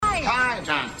Hi,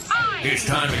 John. It's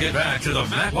time to get back to the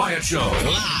Matt Wyatt Show.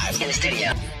 Live in the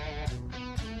studio.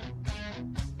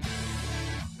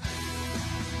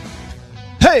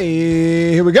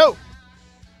 Hey, here we go.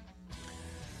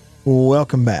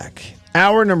 Welcome back.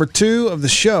 Hour number 2 of the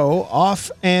show, off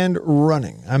and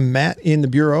running. I'm Matt in the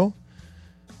Bureau,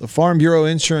 the Farm Bureau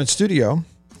Insurance Studio,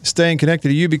 staying connected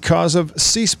to you because of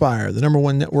C Spire, the number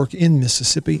one network in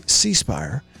Mississippi. C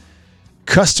Spire,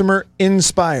 customer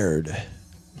inspired.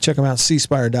 Check them out,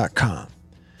 cspire.com.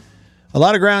 A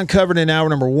lot of ground covered in hour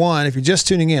number 1. If you're just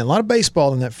tuning in, a lot of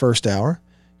baseball in that first hour,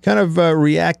 kind of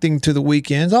reacting to the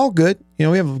weekends. All good. You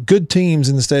know, we have good teams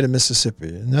in the state of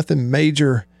Mississippi. Nothing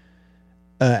major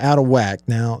out of whack.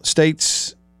 Now,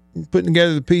 states putting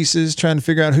together the pieces, trying to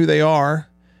figure out who they are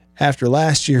after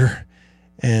last year.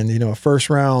 And, you know, a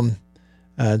first-round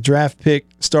draft pick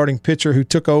starting pitcher who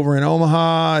took over in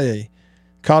Omaha, a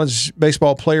college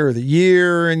baseball player of the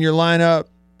year in your lineup,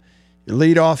 your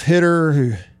leadoff hitter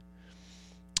who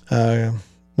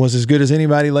was as good as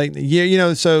anybody late in the year. You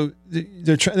know, so they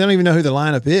don't even know who the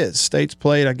lineup is. State's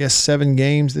played, I guess, 7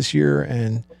 games this year,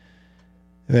 and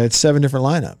they had 7 different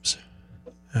lineups.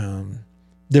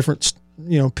 Different,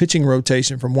 you know, pitching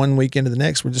rotation from one week into the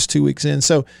next. We're just 2 weeks in.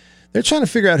 So they're trying to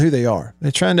figure out who they are.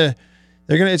 It's going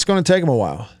to take them a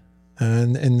while.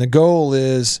 And the goal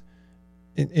is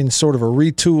in sort of a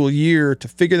retool year to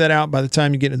figure that out by the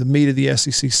time you get into the meat of the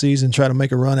SEC season, try to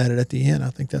make a run at it at the end. I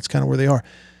think that's kind of where they are.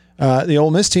 The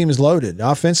Ole Miss team is loaded.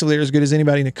 Offensively, they're as good as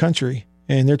anybody in the country,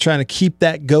 and they're trying to keep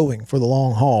that going for the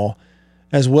long haul,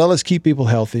 as well as keep people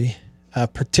healthy,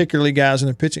 particularly guys in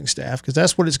the pitching staff, because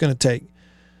that's what it's going to take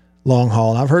long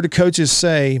haul. And I've heard the coaches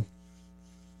say,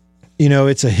 you know,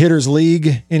 it's a hitter's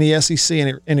league in the SEC,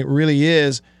 and it really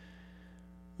is.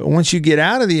 But once you get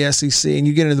out of the SEC and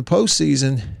you get into the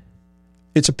postseason,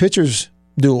 it's a pitcher's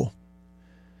duel.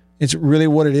 It's really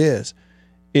what it is.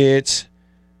 It's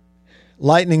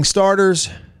lightning starters,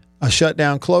 a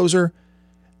shutdown closer,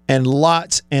 and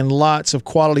lots of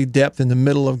quality depth in the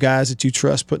middle of guys that you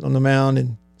trust putting on the mound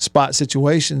in spot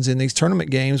situations in these tournament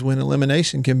games when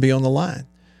elimination can be on the line.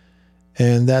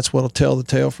 And that's what'll tell the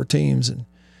tale for teams. And,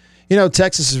 you know,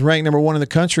 Texas is ranked number 1 in the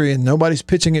country, and nobody's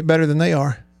pitching it better than they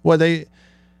are. Well, they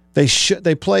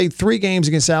played 3 games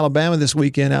against Alabama this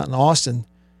weekend out in Austin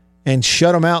and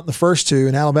shut them out in the first 2,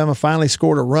 and Alabama finally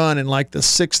scored a run in like the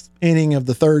 6th inning of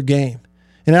the 3rd game.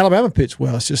 And Alabama pitched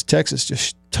well. It's just Texas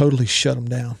just totally shut them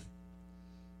down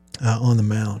on the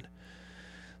mound.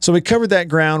 So we covered that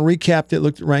ground, recapped it,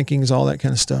 looked at rankings, all that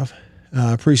kind of stuff.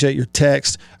 Appreciate your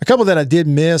text. A couple that I did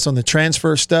miss on the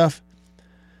transfer stuff.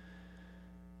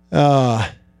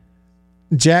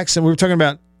 Jackson, we were talking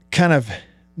about kind of –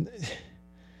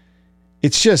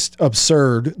 it's just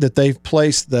absurd that they've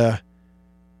placed the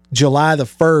July the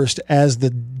 1st as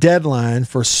the deadline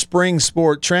for spring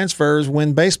sport transfers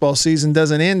when baseball season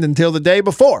doesn't end until the day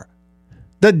before.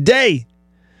 The day.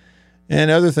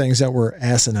 And other things that were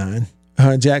asinine.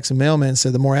 Jackson Mailman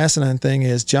said the more asinine thing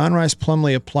is John Rice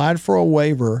Plumlee applied for a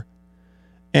waiver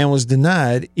and was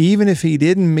denied. Even if he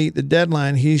didn't meet the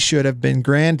deadline, he should have been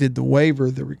granted the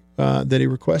waiver that he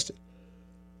requested.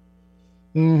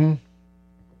 Mm-hmm.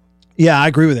 Yeah, I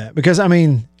agree with that because, I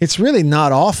mean, it's really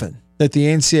not often that the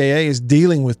NCAA is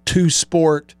dealing with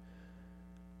 2-sport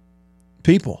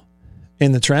people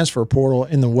in the transfer portal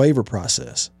in the waiver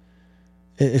process.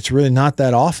 It's really not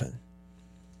that often.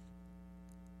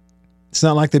 It's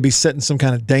not like they'd be setting some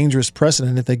kind of dangerous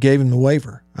precedent if they gave him the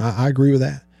waiver. I agree with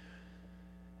that.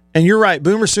 And you're right.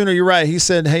 Boomer Sooner, you're right. He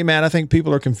said, hey, Matt, I think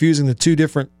people are confusing the 2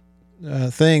 different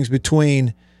things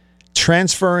between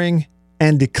transferring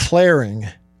and declaring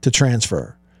to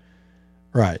transfer.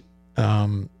 Right.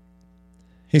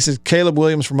 He says Caleb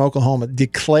Williams from Oklahoma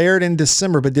declared in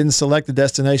December but didn't select the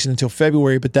destination until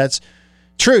February, but that's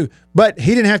true. But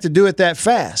he didn't have to do it that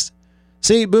fast.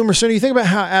 See, Boomer Sooner, you think about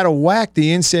how out of whack the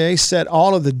NCAA set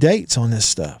all of the dates on this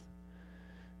stuff.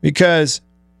 Because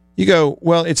you go,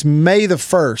 well, it's May the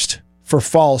 1st for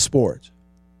fall sports.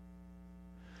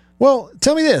 Well,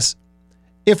 tell me this.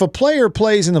 If a player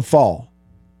plays in the fall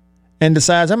and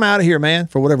decides, I'm out of here, man,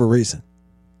 for whatever reason,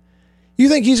 you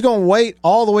think he's going to wait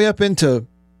all the way up into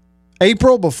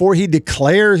April before he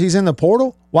declares he's in the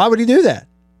portal? Why would he do that?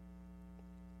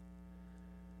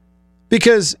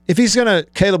 Because if he's going to,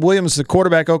 Caleb Williams, the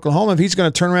quarterback at Oklahoma, if he's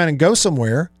going to turn around and go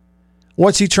somewhere,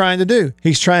 what's he trying to do?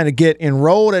 He's trying to get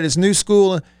enrolled at his new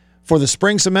school for the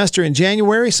spring semester in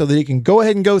January so that he can go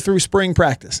ahead and go through spring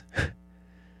practice.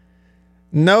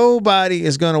 Nobody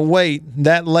is going to wait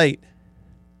that late.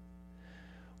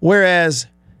 Whereas,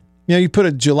 you know, you put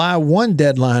a July 1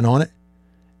 deadline on it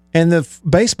and the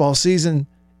baseball season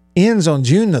ends on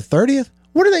June the 30th.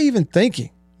 What are they even thinking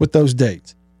with those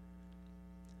dates?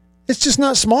 It's just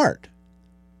not smart.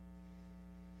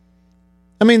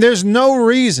 I mean, there's no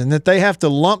reason that they have to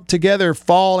lump together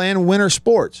fall and winter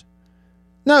sports.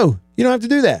 No, you don't have to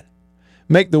do that.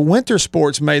 Make the winter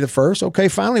sports May the 1st. Okay,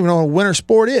 finally we know what a winter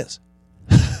sport is.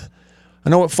 I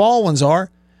know what fall ones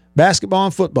are. Basketball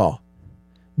and football.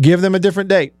 Give them a different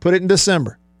date. Put it in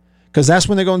December. Because that's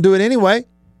when they're going to do it anyway.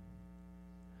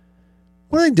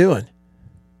 What are they doing?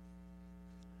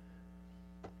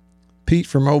 Pete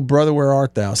from Oh Brother, Where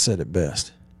Art Thou said it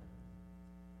best.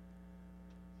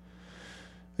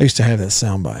 I used to have that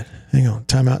soundbite. Hang on.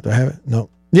 Time out. Do I have it? No.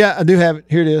 Yeah, I do have it.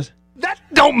 Here it is. That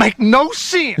don't make no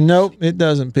sense. Nope, it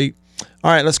doesn't, Pete.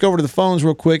 All right, let's go over to the phones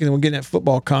real quick, and then we'll get in that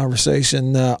football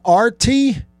conversation. RT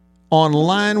on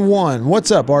line 1. What's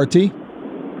up, RT?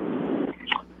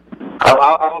 I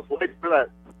was waiting for that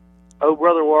Oh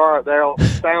Brother, Where Art Thou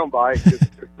soundbite.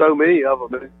 There's so many of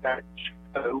them in that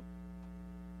show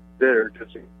that are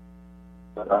just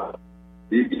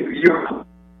you're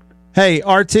Hey,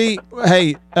 RT,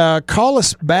 hey, call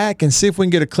us back and see if we can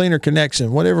get a cleaner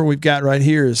connection. Whatever we've got right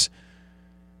here it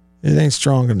ain't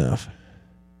strong enough.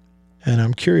 And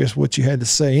I'm curious what you had to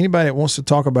say. Anybody that wants to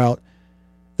talk about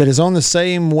that is on the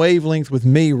same wavelength with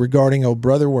me regarding Oh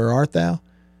Brother, Where Art Thou?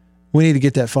 We need to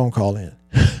get that phone call in.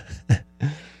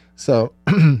 So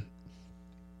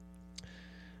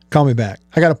call me back.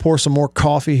 I got to pour some more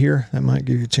coffee here. That might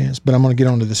give you a chance. But I'm going to get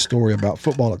on to this story about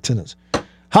football attendance.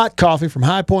 Hot coffee from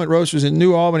High Point Roasters in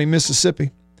New Albany,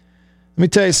 Mississippi. Let me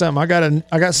tell you something.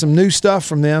 I got some new stuff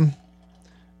from them.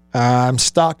 I'm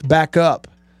stocked back up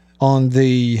on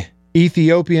the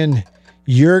Ethiopian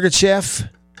Yirgacheffe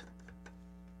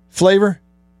flavor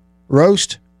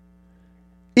roast.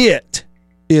 It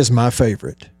is my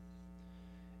favorite.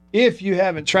 If you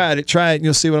haven't tried it, try it and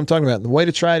you'll see what I'm talking about. The way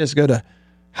to try it is go to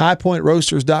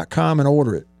highpointroasters.com and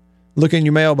order it. Look in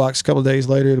your mailbox a couple of days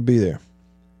later, it'll be there.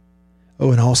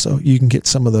 Oh, and also you can get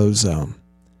some of those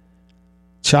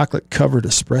chocolate-covered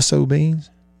espresso beans.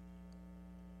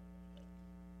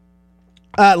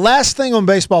 Last thing on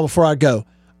baseball before I go.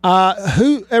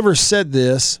 Whoever said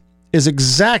this is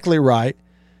exactly right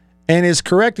and is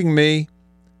correcting me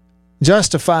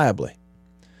justifiably.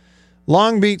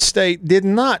 Long Beach State did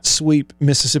not sweep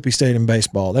Mississippi State in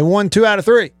baseball. They won 2 out of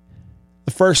 3,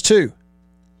 the first 2.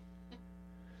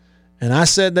 And I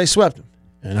said they swept them,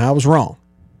 and I was wrong.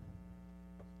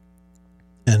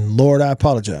 And Lord, I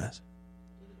apologize.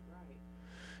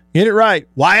 Get it right,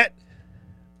 Wyatt.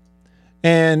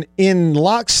 And in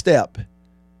lockstep,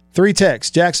 3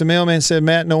 texts. Jackson Mailman said,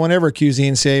 Matt, no one ever accused the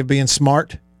NCAA of being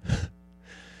smart.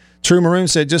 True Maroon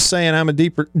said, just saying I'm a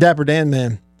Dapper Dan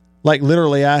man. Like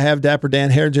literally, I have Dapper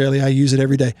Dan hair jelly. I use it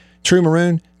every day. True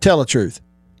Maroon, tell the truth.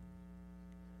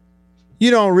 You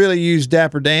don't really use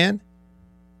Dapper Dan.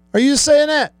 Are you just saying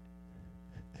that?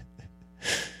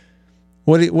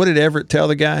 What did Everett tell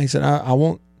the guy? He said, I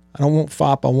don't want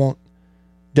FOP. I want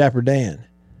Dapper Dan.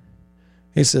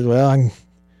 He said, well, I can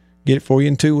get it for you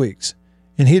in 2 weeks.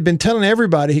 And he'd been telling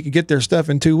everybody he could get their stuff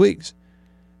in 2 weeks.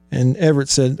 And Everett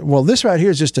said, well, this right here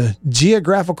is just a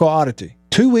geographical oddity.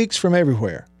 2 weeks from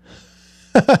everywhere.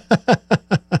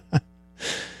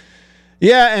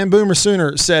 Yeah, and Boomer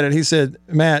Sooner said it. He said,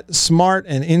 Matt, smart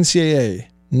and NCAA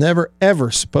never,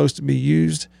 ever supposed to be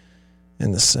used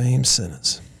in the same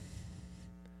sentence.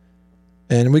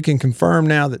 And we can confirm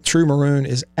now that True Maroon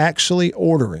is actually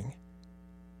ordering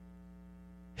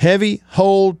Heavy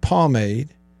Hold Pomade,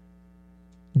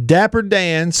 Dapper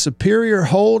Dan Superior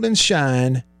Hold and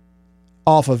Shine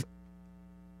off of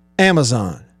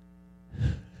Amazon.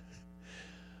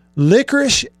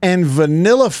 Licorice and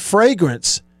vanilla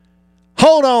fragrance.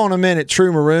 Hold on a minute,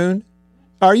 True Maroon.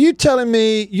 Are you telling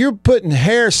me you're putting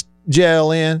hair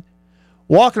gel in,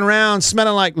 walking around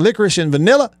smelling like licorice and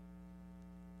vanilla?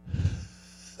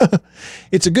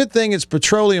 It's a good thing it's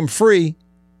petroleum free,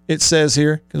 it says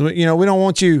here, because we don't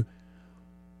want you,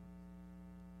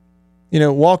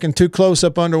 walking too close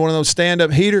up under one of those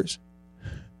stand-up heaters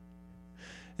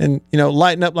and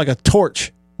lighting up like a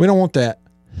torch. We don't want that.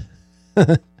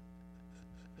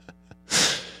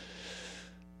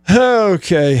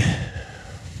 Okay.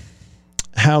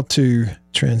 How to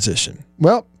transition.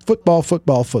 Well,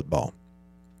 football.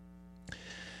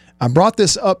 I brought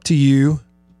this up to you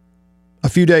a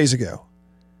few days ago.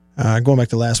 Going back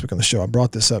to last week on the show, I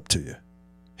brought this up to you.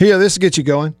 Here, this will get you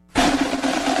going.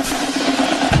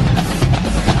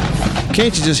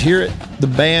 Can't you just hear it? The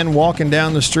band walking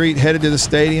down the street, headed to the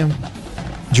stadium.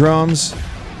 Drums.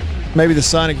 Maybe the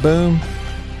sonic boom.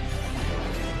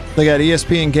 They got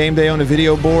ESPN Game Day on the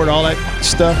video board, all that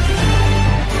stuff.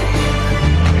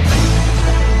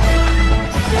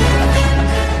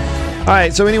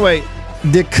 right, so anyway,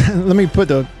 let me put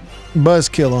the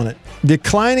buzzkill on it.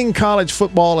 Declining college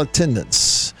football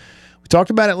attendance. We talked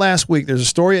about it last week. There's a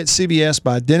story at CBS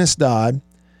by Dennis Dodd,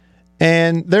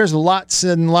 and there's lots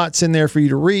and lots in there for you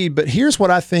to read, but here's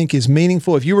what I think is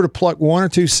meaningful. If you were to pluck one or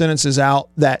two sentences out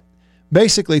that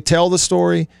basically tell the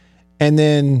story and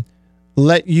then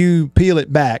let you peel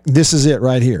it back, this is it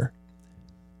right here.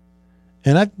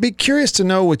 And I'd be curious to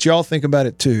know what y'all think about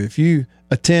it too. If you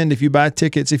attend, if you buy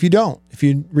tickets, if you don't, if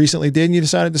you recently did and you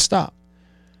decided to stop.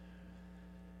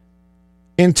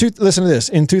 Listen to this.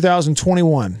 In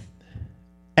 2021,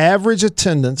 average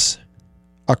attendance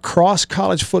across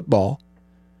college football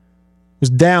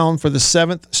was down for the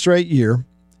 7th straight year,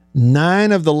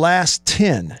 9 of the last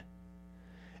 10.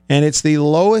 And it's the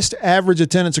lowest average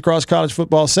attendance across college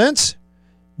football since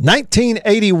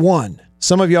 1981.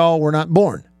 Some of y'all were not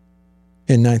born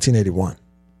in 1981.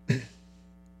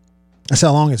 That's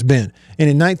how long it's been. And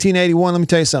in 1981, let me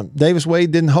tell you something. Davis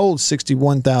Wade didn't hold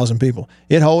 61,000 people.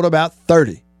 It held about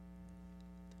 30.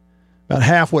 About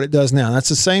half what it does now. That's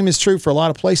the same is true for a lot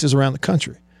of places around the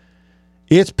country.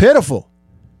 It's pitiful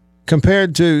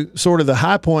compared to sort of the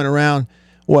high point around,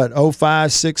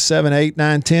 05, 6, 7, 8,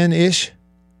 9, 10-ish.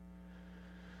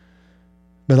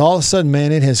 But all of a sudden,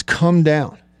 man, it has come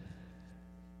down.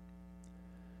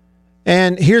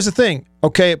 And here's the thing.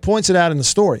 Okay, it points it out in the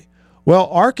story. Well,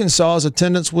 Arkansas's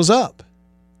attendance was up.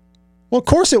 Well, of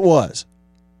course it was.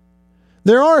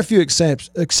 There are a few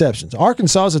exceptions.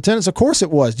 Arkansas's attendance, of course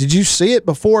it was. Did you see it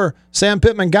before Sam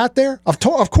Pittman got there? Of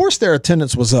course their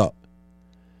attendance was up.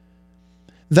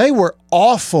 They were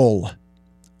awful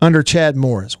under Chad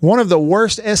Morris. One of the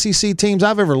worst SEC teams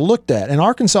I've ever looked at. And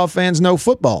Arkansas fans know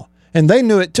football. And they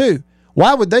knew it too.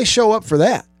 Why would they show up for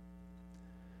that?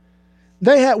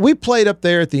 We played up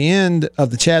there at the end of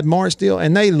the Chad Morris deal,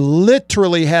 and they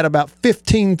literally had about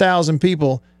 15,000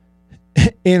 people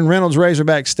in Reynolds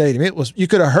Razorback Stadium. You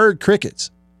could have heard crickets.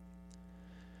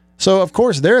 So, of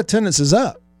course, their attendance is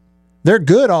up. They're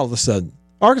good all of a sudden.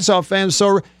 Arkansas fans,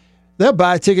 so they'll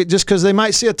buy a ticket just because they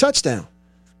might see a touchdown.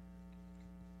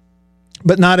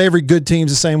 But not every good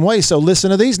team's the same way. So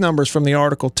listen to these numbers from the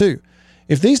article, too.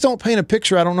 If these don't paint a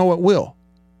picture, I don't know what will.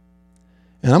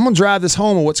 And I'm going to drive this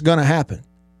home of what's going to happen.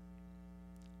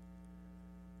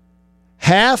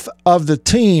 Half of the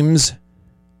teams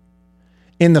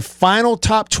in the final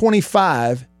top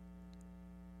 25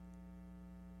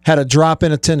 had a drop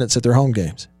in attendance at their home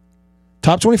games.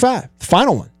 Top 25, the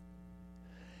final one.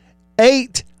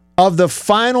 8 of the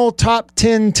final top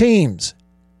 10 teams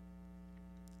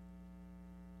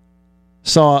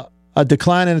saw a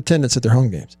decline in attendance at their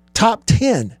home games. Top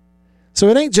 10. So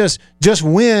it ain't just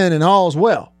win and all's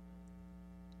well.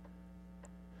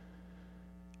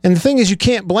 And the thing is, you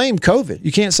can't blame COVID.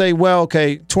 You can't say, well,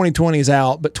 okay, 2020 is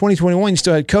out, but 2021 you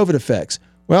still had COVID effects.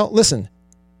 Well, listen,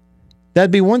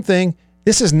 that'd be one thing.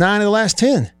 This is 9 of the last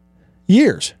 10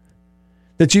 years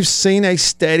that you've seen a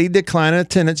steady decline in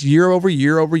attendance year over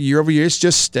year over year over year. It's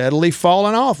just steadily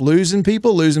falling off, losing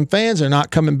people, losing fans. They're not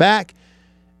coming back,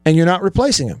 and you're not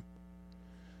replacing them.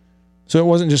 So it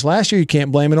wasn't just last year. You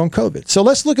can't blame it on COVID. So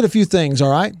let's look at a few things,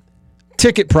 all right?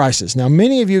 Ticket prices. Now,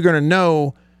 many of you are going to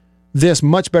know this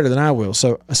much better than I will.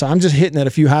 So I'm just hitting at a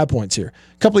few high points here.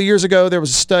 A couple of years ago, there was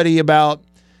a study about,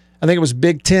 I think it was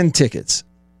Big Ten tickets,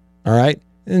 all right?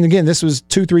 And again, this was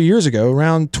 2-3 years ago,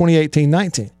 around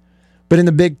 2018-19. But in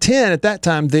the Big Ten at that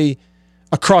time,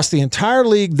 across the entire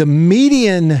league, the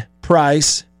median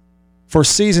price for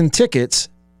season tickets,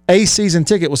 a season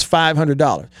ticket, was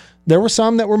 $500. There were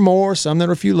some that were more, some that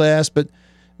were a few less, but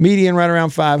median right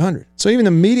around $500. So even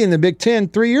the median in the Big Ten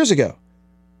 3 years ago,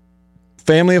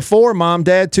 family of 4, mom,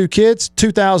 dad, 2 kids,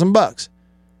 $2,000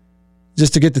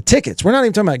 just to get the tickets. We're not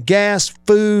even talking about gas,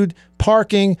 food,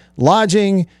 parking,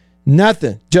 lodging,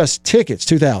 nothing. Just tickets,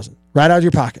 $2,000 right out of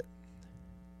your pocket.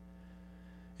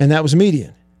 And that was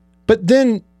median. But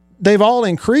then they've all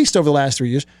increased over the last 3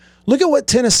 years. Look at what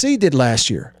Tennessee did last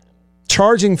year,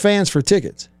 charging fans for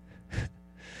tickets.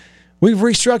 We've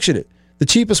restructured it. The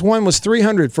cheapest one was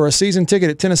 $300 for a season ticket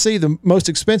at Tennessee. The most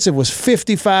expensive was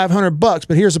 $5,500.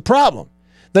 But here's the problem.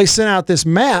 They sent out this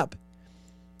map.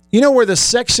 You know where the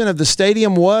section of the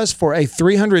stadium was for a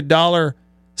 $300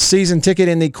 season ticket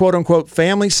in the quote-unquote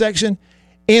family section?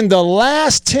 In the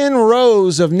last 10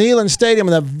 rows of Neyland Stadium,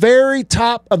 in the very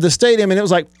top of the stadium, and it was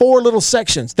like 4 little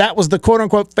sections. That was the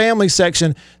quote-unquote family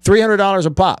section, $300 a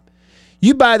pop.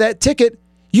 You buy that ticket,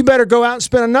 you better go out and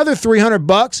spend another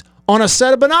 $300 on a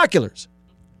set of binoculars.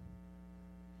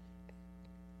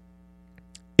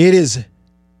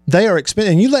 They are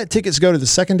expensive. And you let tickets go to the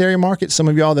secondary market, some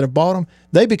of y'all that have bought them,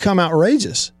 they become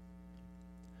outrageous.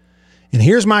 And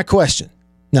here's my question.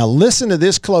 Now, listen to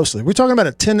this closely. We're talking about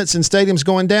attendance in stadiums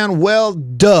going down. Well,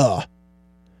 duh,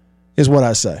 is what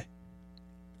I say.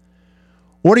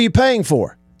 What are you paying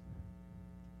for?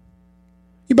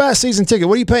 You buy a season ticket.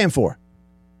 What are you paying for?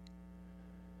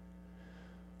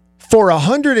 For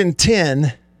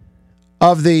 110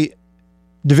 of the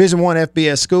Division I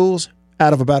FBS schools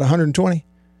out of about 120,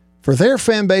 for their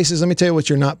fan bases, let me tell you what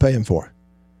you're not paying for.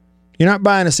 You're not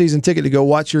buying a season ticket to go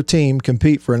watch your team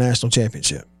compete for a national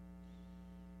championship.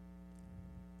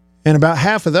 And about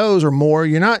half of those or more,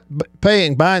 you're not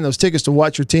buying those tickets to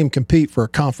watch your team compete for a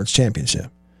conference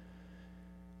championship.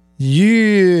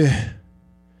 It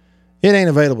ain't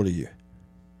available to you.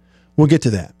 We'll get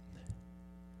to that.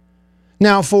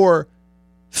 Now, for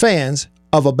fans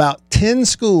of about 10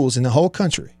 schools in the whole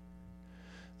country,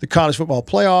 the college football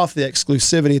playoff, the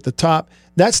exclusivity at the top,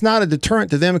 that's not a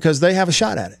deterrent to them because they have a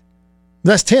shot at it.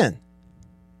 That's 10.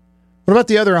 What about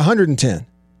the other 110?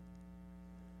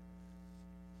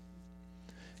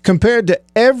 Compared to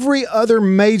every other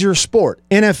major sport,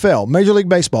 NFL, Major League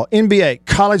Baseball, NBA,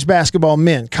 college basketball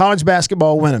men, college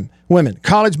basketball women,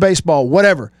 college baseball,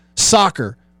 whatever,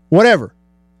 soccer, whatever,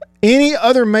 any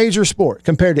other major sport,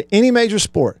 compared to any major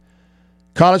sport,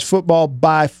 college football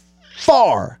by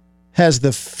far has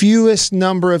the fewest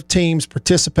number of teams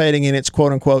participating in its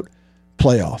quote-unquote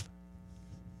playoff.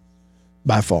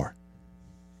 By far.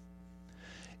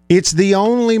 It's the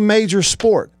only major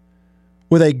sport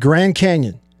with a Grand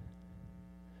Canyon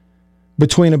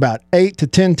between about 8 to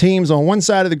 10 teams on one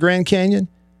side of the Grand Canyon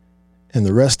and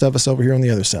the rest of us over here on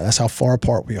the other side. That's how far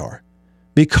apart we are.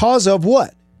 Because of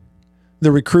what?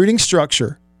 The recruiting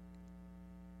structure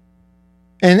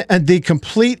and the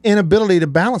complete inability to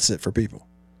balance it for people.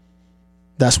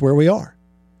 That's where we are.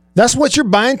 That's what you're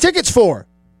buying tickets for.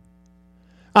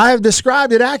 I have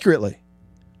described it accurately.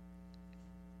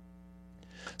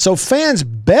 So fans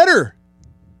better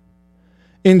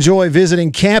enjoy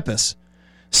visiting campus,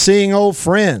 seeing old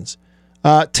friends,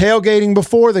 tailgating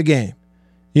before the game,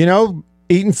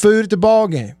 eating food at the ball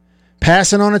game,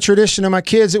 passing on a tradition of my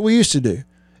kids that we used to do,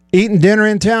 eating dinner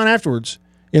in town afterwards,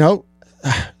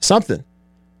 something.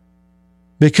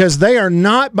 Because they are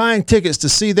not buying tickets to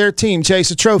see their team chase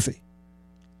a trophy.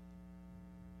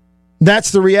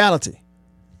 That's the reality.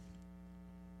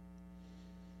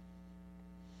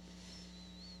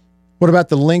 What about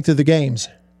the length of the games?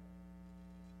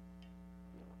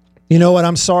 You know what?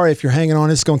 I'm sorry if you're hanging on.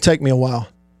 It's going to take me a while.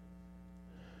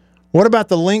 What about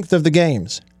the length of the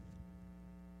games?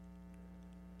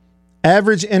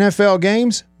 Average NFL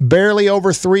games, barely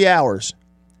over 3 hours.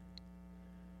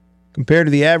 Compared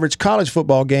to the average college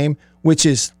football game, which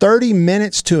is 30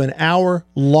 minutes to an hour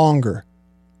longer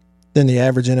than the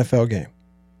average NFL game.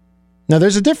 Now,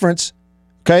 there's a difference.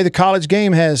 Okay, the college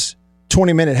game has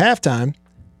 20-minute halftime.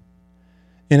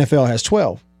 NFL has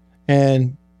 12.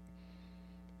 And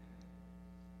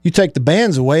you take the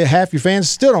bands away, half your fans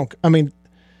still don't. I mean,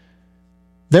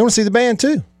 they want to see the band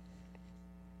too.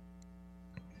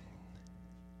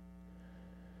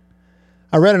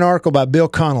 I read an article by Bill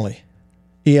Connolly,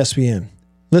 ESPN.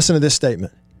 Listen to this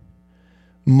statement.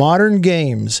 Modern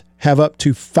games have up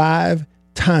to 5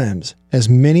 times as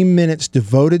many minutes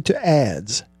devoted to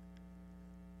ads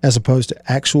as opposed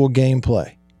to actual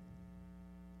gameplay.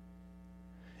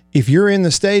 If you're in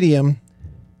the stadium,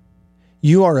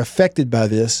 you are affected by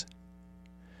this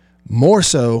more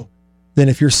so than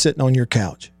if you're sitting on your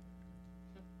couch.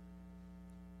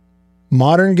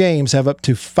 Modern games have up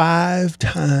to 5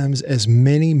 times as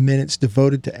many minutes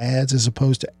devoted to ads as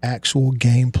opposed to actual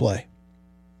gameplay.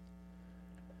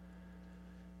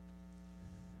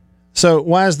 So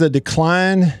why is the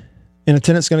decline in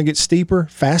attendance going to get steeper,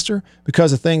 faster?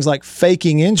 Because of things like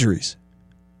faking injuries.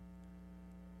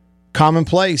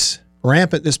 Commonplace,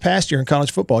 rampant this past year in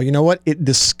college football. You know what? It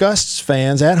disgusts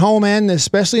fans at home and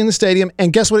especially in the stadium.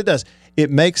 And guess what it does? It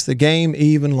makes the game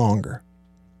even longer.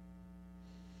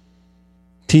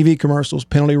 TV commercials,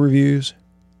 penalty reviews,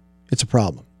 it's a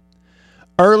problem.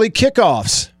 Early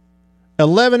kickoffs,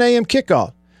 11 a.m.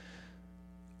 kickoff.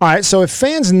 All right, so if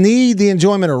fans need the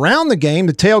enjoyment around the game,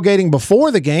 the tailgating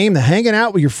before the game, the hanging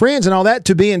out with your friends and all that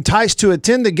to be enticed to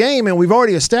attend the game, and we've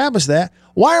already established that,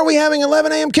 why are we having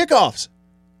 11 a.m. kickoffs?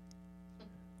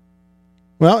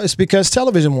 Well, it's because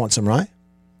television wants them, right?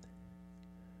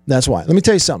 That's why. Let me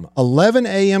tell you something. 11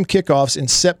 a.m. kickoffs in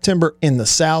September in the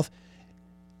South,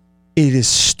 it is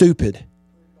stupid.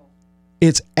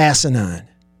 It's asinine.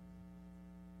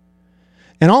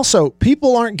 And also,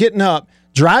 people aren't getting up,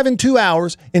 driving 2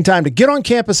 hours in time to get on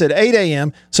campus at 8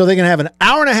 a.m. so they can have an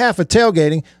hour and a half of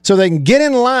tailgating so they can get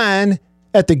in line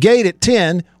at the gate at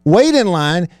 10, wait in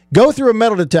line, go through a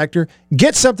metal detector,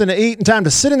 get something to eat in time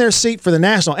to sit in their seat for the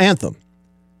national anthem.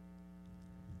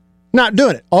 Not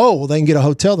doing it. Oh, well, they can get a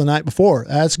hotel the night before.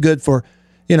 That's good for,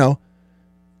 it's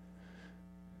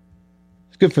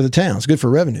good for the town. It's good for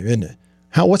revenue, isn't it?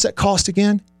 What's that cost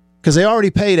again? Because they already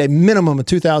paid a minimum of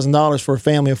 $2,000 for a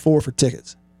family of 4 for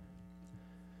tickets,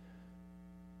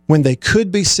 when they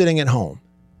could be sitting at home.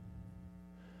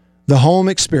 The home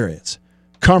experience.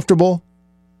 Comfortable,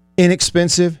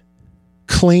 inexpensive,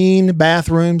 clean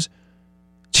bathrooms,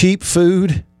 cheap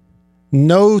food,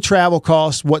 no travel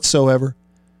costs whatsoever.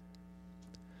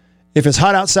 If it's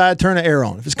hot outside, turn the air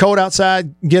on. If it's cold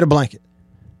outside, get a blanket.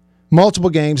 Multiple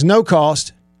games, no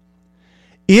cost.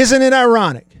 Isn't it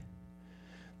ironic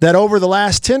that over the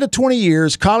last 10 to 20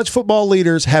 years, college football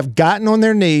leaders have gotten on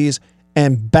their knees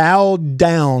and bowed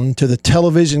down to the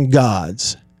television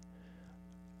gods,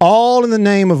 all in the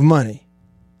name of money?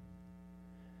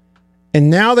 And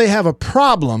now they have a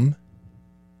problem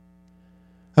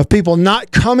of people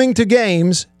not coming to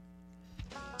games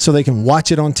so they can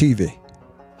watch it on TV.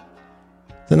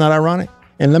 Isn't that ironic?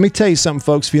 And let me tell you something,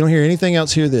 folks. If you don't hear anything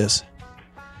else, hear this.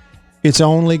 It's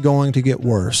only going to get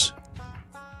worse.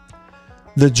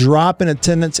 The drop in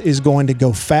attendance is going to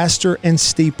go faster and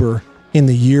steeper in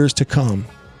the years to come.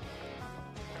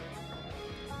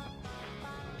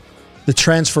 The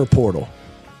transfer portal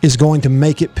is going to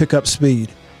make it pick up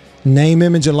speed. Name,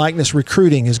 image, and likeness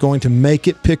recruiting is going to make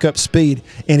it pick up speed.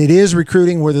 And it is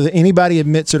recruiting whether anybody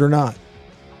admits it or not.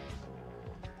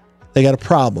 They got a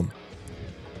problem.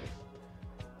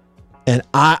 And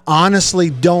I honestly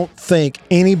don't think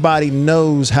anybody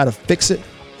knows how to fix it.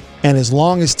 And as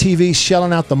long as TV's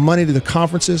shelling out the money to the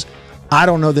conferences, I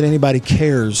don't know that anybody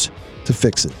cares to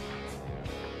fix it.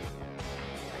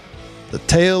 The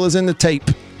tail is in the tape.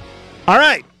 All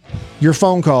right. Your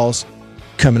phone calls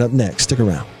coming up next. Stick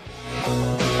around.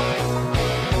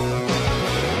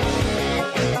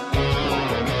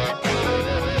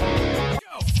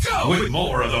 With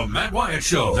more of the Matt Wyatt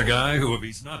Show. The guy who, if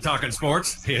he's not talking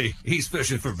sports, he's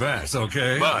fishing for bass,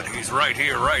 okay? But he's right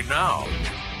here, right now.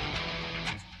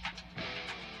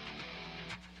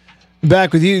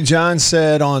 Back with you. John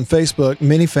said on Facebook,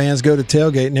 many fans go to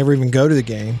tailgate, never even go to the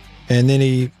game. And then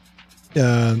he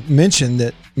mentioned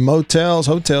that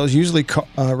hotels usually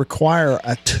require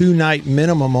a 2-night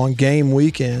minimum on game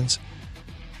weekends.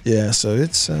 Yeah, so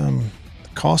it's the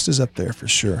cost is up there for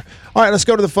sure. All right, let's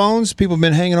go to the phones. People have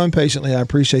been hanging on patiently. I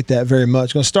appreciate that very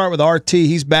much. Going to start with RT.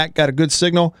 He's back, got a good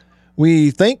signal,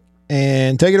 we think.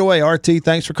 And take it away, RT.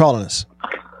 Thanks for calling us.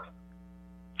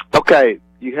 Okay,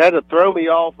 you had to throw me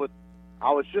off with,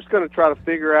 I was just going to try to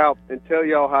figure out and tell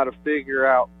y'all how to figure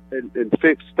out and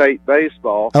fix state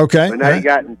baseball. Okay. But now you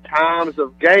got in times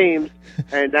of games,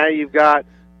 and now you've got,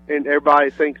 and everybody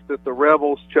thinks that the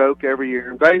Rebels choke every year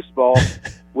in baseball,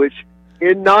 which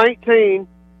in 19,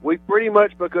 we pretty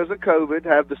much, because of COVID,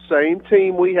 have the same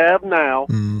team we have now,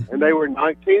 and they were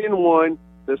 19-1.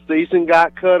 The season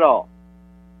got cut off.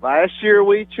 Last year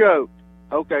we choked.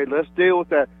 Okay, let's deal with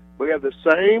that. We have the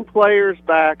same players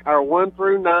back. Our 1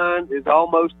 through 9 is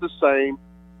almost the same.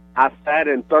 I sat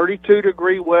in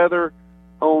 32-degree weather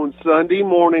on Sunday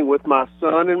morning with my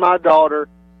son and my daughter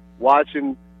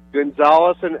watching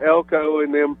Gonzalez and Elko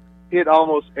and them hit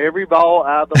almost every ball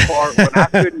out of the park when I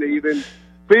couldn't even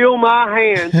feel my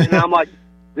hands. And I'm like,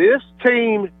 this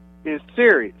team is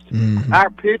serious. Mm-hmm. Our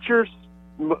pitchers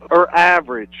are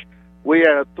average. We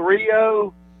had a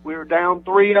 3-0. We were down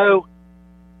 3-0.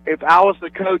 If I was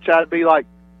the coach, I'd be like,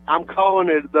 I'm calling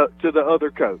it to the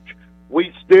other coach.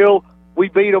 We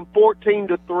beat them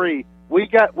 14-3.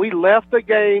 We left the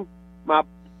game. My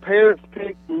parents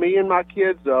picked me and my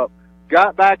kids up,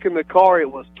 got back in the car.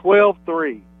 It was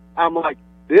 12-3. I'm like,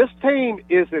 this team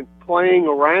isn't playing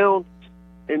around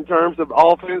in terms of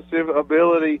offensive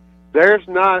ability. There's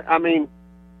not,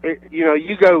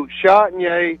 you go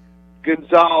Chatagnier,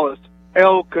 Gonzalez,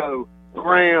 Elko,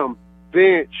 Graham,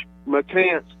 Bench,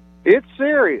 McCants. It's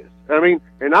serious.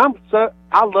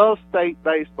 I love state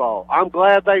baseball. I'm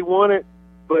glad they won it,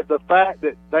 but the fact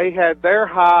that they had their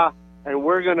high and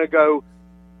we're going to go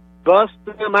bust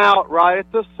them out right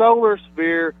at the solar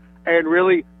sphere and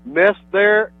really mess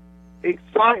their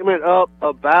excitement up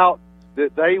about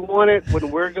that they won it when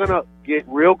we're going to get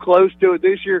real close to it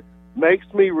this year makes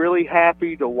me really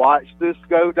happy to watch this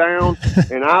go down,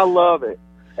 and I love it.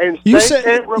 And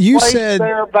can't replace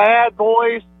their bad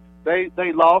boys. They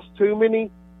lost too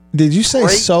many. Did you say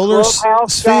solar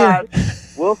sphere?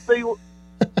 We'll see. Go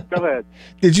ahead.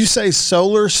 Did you say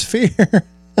solar sphere?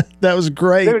 That was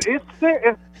great. Dude,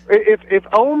 if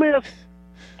Ole Miss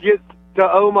gets to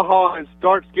Omaha and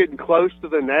starts getting close to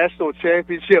the national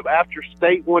championship after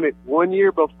State won it 1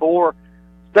 year before,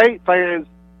 State fans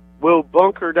will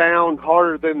bunker down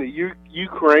harder than the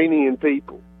Ukrainian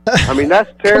people. I mean, that's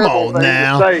terrible thing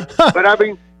to say. But, I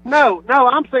mean, no,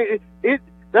 I'm saying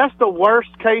that's the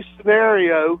worst case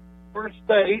scenario for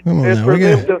State and for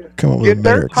them to get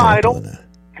their title.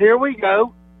 Here we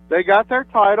go. They got their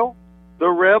title. The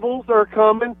Rebels are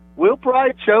coming. We'll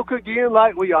probably choke again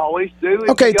like we always do.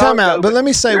 Okay, time out. But let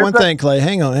me say one thing, Clay.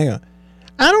 Hang on.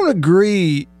 I don't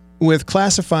agree with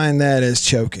classifying that as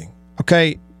choking.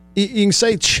 Okay, you can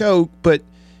say choke, but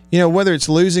whether it's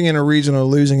losing in a regional,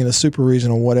 losing in a super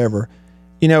regional, whatever,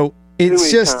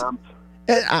 it's just. Times.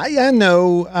 I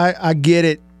know, I get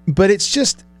it, but it's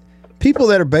just people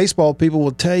that are baseball people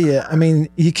will tell you. I mean,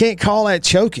 you can't call that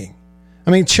choking.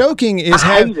 I mean, choking is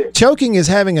having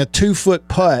a 2-foot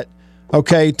putt,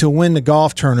 okay, to win the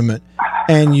golf tournament,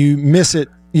 and you miss it.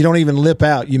 You don't even lip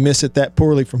out. You miss it that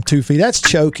poorly from 2 feet. That's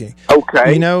choking.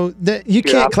 Okay. That you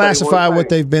can't classify what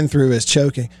they've been through as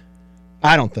choking.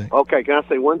 I don't think. Okay, can I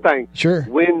say one thing? Sure.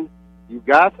 When you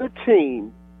got the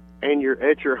team and you're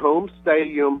at your home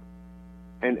stadium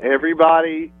and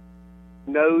everybody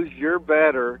knows you're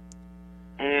better,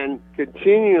 and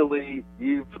continually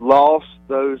you've lost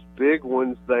those big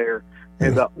ones there,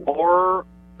 and the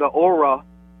aura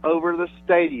over the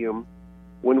stadium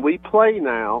when we play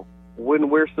now, when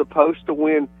we're supposed to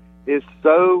win, is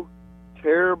so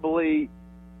terribly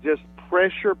just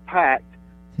pressure-packed.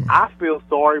 I feel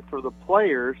sorry for the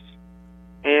players,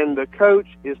 and the coach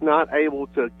is not able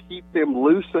to keep them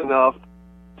loose enough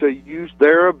to use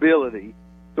their ability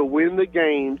to win the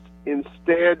games.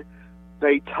 Instead,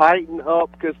 they tighten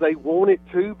up because they want it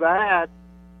too bad,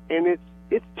 and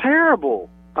it's terrible.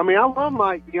 I mean, I love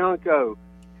Mike Bianco.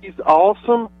 He's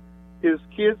awesome. His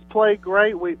kids play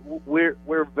great.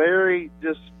 We're very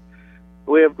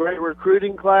we have great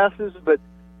recruiting classes, but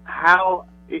how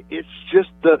it's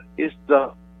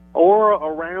the aura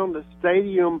around the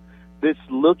stadium that's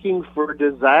looking for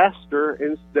disaster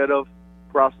instead of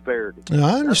prosperity. No,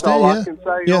 I understand. That's all I can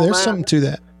say. Yeah, there's something to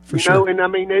that for sure. And I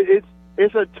mean,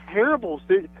 it's a terrible.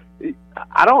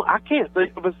 I can't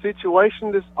think of a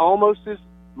situation that's almost as.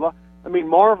 I mean,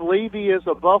 Marv Levy is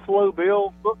a Buffalo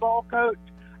Bill football coach.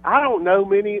 I don't know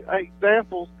many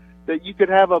examples that you could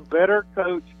have a better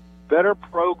coach, better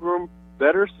program,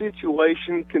 better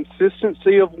situation,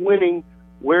 consistency of winning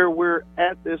where we're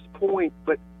at this point.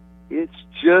 But it's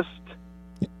just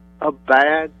a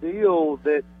bad deal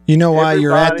that. You know why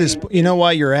you're at this. You know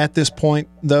why you're at this point,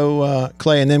 though,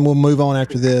 Clay, and then we'll move on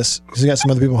after this because we got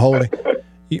some other people holding.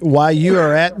 Why you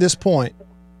are at this point,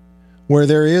 where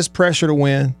there is pressure to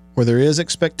win, where there is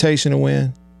expectation to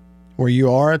win, where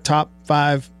you are a top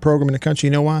 5 program in the country.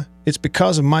 You know why? It's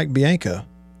because of Mike Bianco.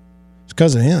 It's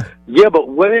because of him. Yeah, but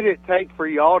what did it take for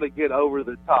y'all to get over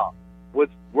the top? Was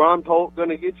Ron Polk going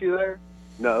to get you there?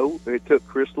 No, it took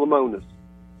Chris Lemonis.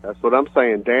 That's what I'm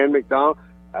saying. Dan McDonald.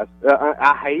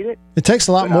 I hate it. It takes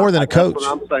a lot more than a coach. That's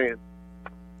what I'm saying.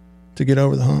 To get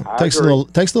over the hump. Takes a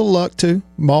little luck too.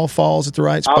 Ball falls at the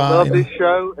right spot. I love this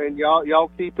show, and y'all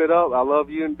keep it up. I love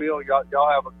you and Bill. Y'all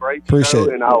have a great show,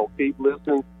 and I'll keep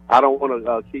listening. I don't want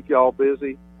to keep y'all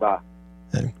busy. Bye.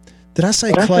 Did I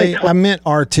say Clay? I meant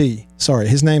RT. Sorry,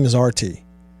 his name is RT.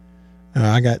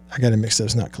 I got it mixed up.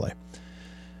 It's not Clay.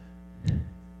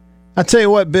 I tell you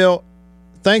what, Bill.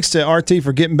 Thanks to RT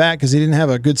for getting back because he didn't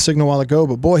have a good signal a while ago.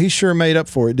 But boy, he sure made up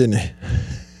for it, didn't he?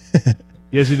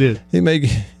 Yes, he did.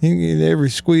 He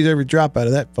squeeze every drop out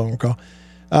of that phone call.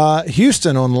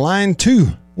 Houston on line 2.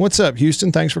 What's up,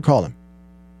 Houston? Thanks for calling.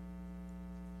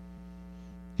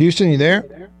 Houston, you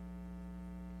there?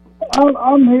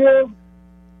 I'm here.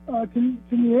 Can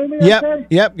you hear me? Okay?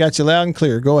 Yep. Got you loud and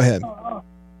clear. Go ahead. All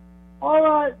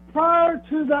right. Prior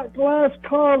to that last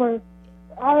caller,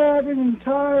 I had an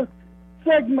entire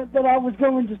segment that I was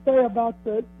going to say about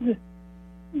the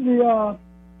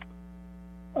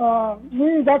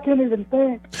I can't even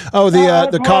think. Oh,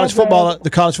 the college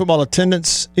football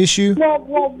attendance issue.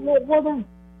 Well,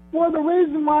 the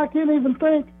reason why I can't even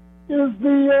think is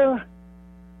the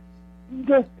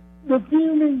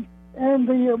fuming and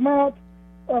the amount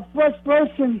of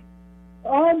frustration.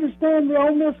 I understand the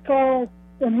Ole Miss caller,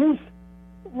 and he's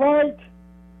right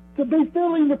to be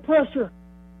feeling the pressure.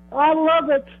 I love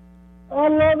it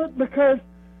because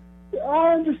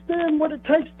I understand what it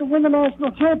takes to win the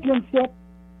national championship,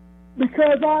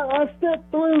 because I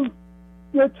stepped through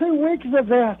 2 weeks of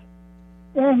that,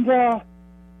 and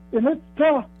it's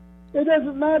tough. It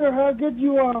doesn't matter how good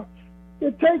you are.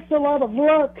 It takes a lot of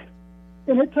luck,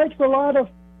 and it takes a lot of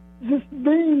just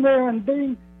being there and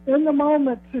being in the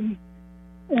moment, and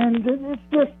it's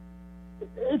just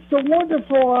it's a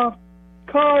wonderful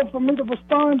call for me to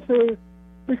respond to,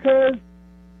 because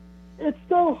it's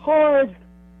so hard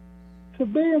to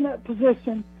be in that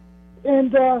position.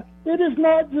 And it is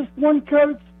not just one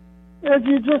coach, as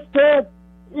you just said.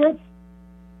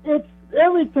 It's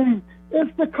everything.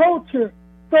 It's the culture,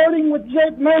 starting with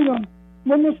Jake Mangum.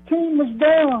 When this team was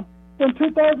down in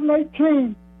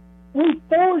 2018, we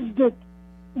forged it.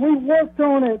 We worked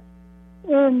on it.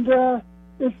 And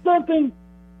it's something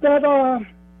that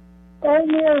Ole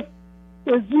Miss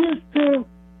is used to,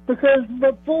 because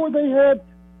before they had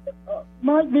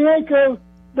Mike Bianco,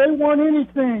 they won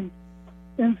anything.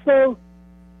 And so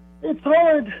it's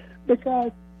hard,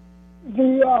 because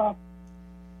the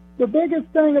biggest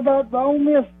thing about the Ole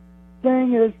Miss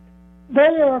thing is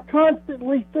they are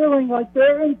constantly feeling like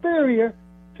they're inferior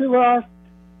to us,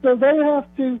 so they have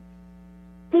to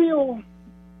feel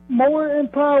more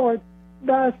empowered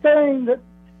by saying that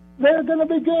they're going to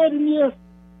be good. And yes,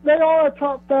 they are a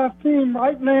top 5 team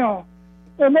right now,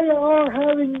 and they are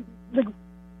having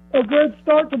a good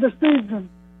start to the season.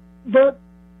 But,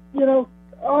 you know,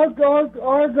 our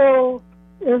goal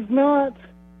is not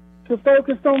to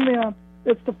focus on them,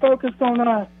 it's to focus on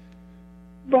us.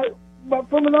 But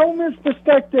from an Ole Miss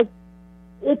perspective,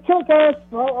 it took us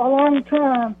a long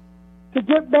time to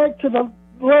get back to the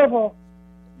level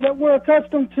that we're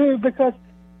accustomed to, because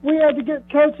we had to get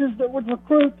coaches that would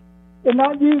recruit and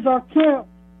not use our camp.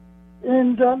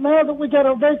 And now that we got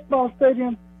our baseball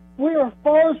stadium, we are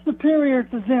far superior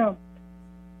to them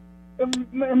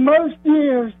in most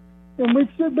years, and we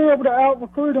should be able to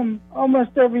out-recruit them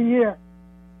almost every year,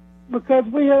 because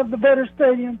we have the better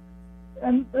stadium,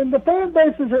 and the fan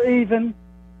bases are even.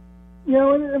 You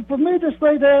know, and for me to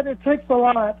say that, it takes a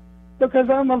lot, because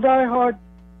I'm a diehard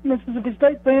Mississippi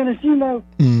State fan, as you know,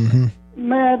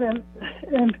 Matt, and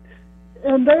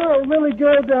they're a really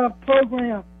good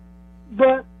program.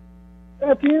 But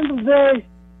at the end of the day,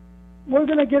 we're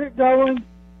going to get it going,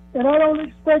 and I don't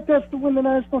expect us to win the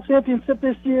national championship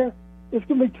this year. It's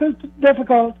going to be too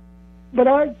difficult, but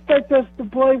I expect us to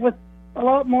play with a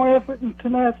lot more effort and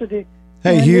tenacity.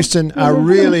 Hey, Houston, I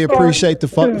really appreciate the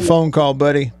phone call,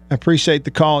 buddy. I appreciate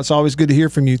the call. It's always good to hear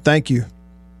from you. Thank you.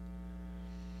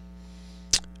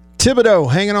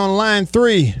 Thibodeau, hanging on line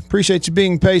 3. Appreciate you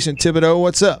being patient, Thibodeau.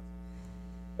 What's up?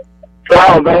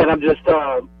 Oh, man, I'm just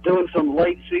doing some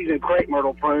late-season crepe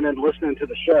myrtle pruning, listening to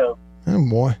the show. Oh,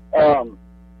 boy.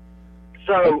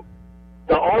 So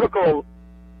the article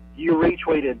you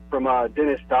retweeted from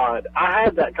Dennis Dodd, I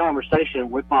had that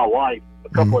conversation with my wife a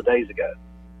couple of days ago,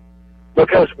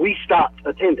 because we stopped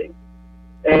attending.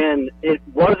 And it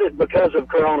wasn't because of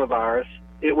coronavirus.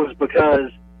 It was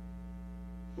because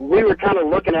we were kind of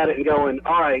looking at it and going,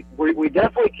 all right, we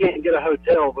definitely can't get a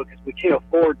hotel, because we can't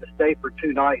afford to stay for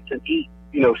 2 nights and eat,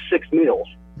 6 meals.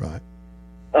 Right.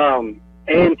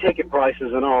 And ticket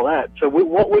prices and all that. So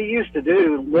what we used to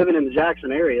do, living in the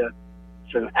Jackson area,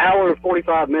 it's an hour and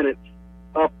 45 minutes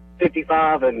up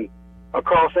 55 and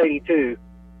across 82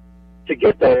 to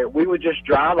get there. We would just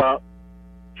drive up,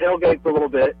 tailgate for a little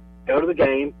bit, go to the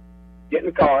game, get in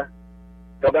the car,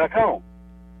 go back home.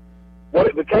 What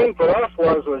it became for us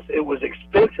was it was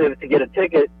expensive to get a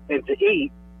ticket and to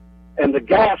eat and the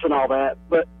gas and all that,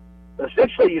 but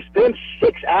essentially you spend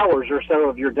 6 hours or so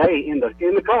of your day in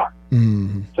the car.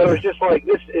 Mm-hmm. So it's just like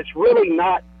this. It's really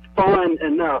not fun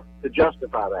enough to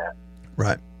justify that.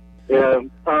 Right.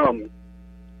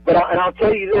 But I'll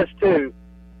tell you this too.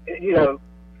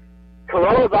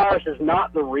 Coronavirus is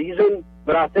not the reason,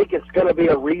 but I think it's going to be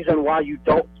a reason why you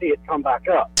don't see it come back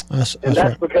up. That's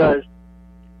right. Because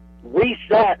we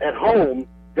sat at home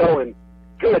going,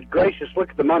 good gracious,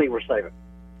 look at the money we're saving.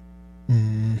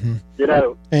 Mm-hmm.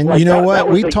 And like you know what?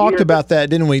 We talked about that,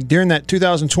 didn't we? During that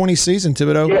 2020 season,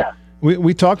 Thibodeau? Yeah.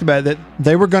 We talked about that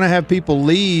they were going to have people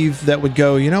leave that would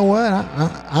go, you know what?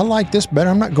 I like this better.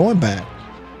 I'm not going back.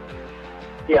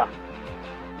 Yeah.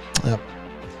 Yep.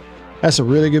 That's a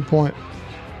really good point.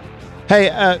 Hey,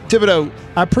 Thibodeau,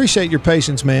 I appreciate your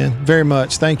patience, man, very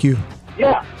much. Thank you.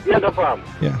 Yeah, no problem.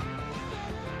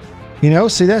 Yeah.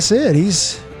 See, that's it.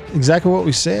 He's exactly what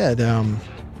we said.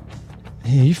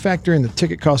 You factor in the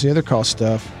ticket cost, the other cost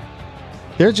stuff.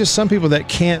 There's just some people that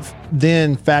can't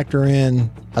then factor in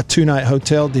a 2-night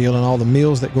hotel deal and all the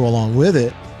meals that go along with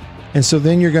it. And so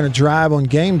then you're going to drive on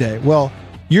game day. Well,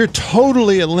 you're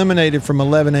totally eliminated from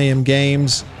 11 a.m.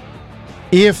 games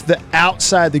if the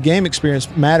outside the game experience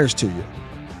matters to you.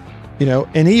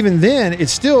 And even then,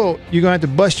 it's still, you're going to have to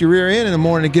bust your rear end in the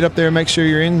morning to get up there and make sure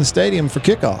you're in the stadium for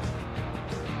kickoff.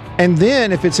 And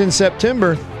then if it's in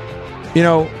September,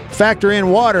 factor in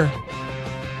water,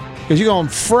 because you're going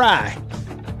to fry.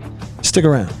 Stick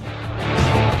around.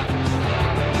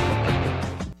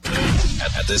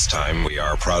 this time, we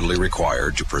are proudly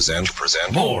required to present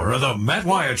More of the Matt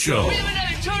Wyatt Show. We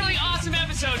have another totally awesome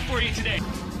episode for you today.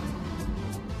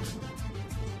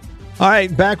 All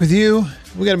right, back with you.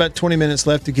 We got about 20 minutes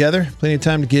left together. Plenty of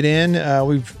time to get in.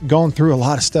 We've gone through a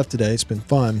lot of stuff today. It's been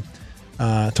fun.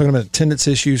 Talking about attendance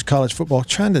issues, college football,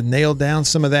 trying to nail down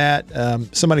some of that.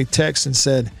 Somebody texted and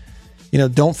said,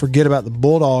 don't forget about the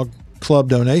Bulldog Club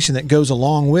donation that goes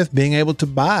along with being able to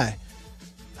buy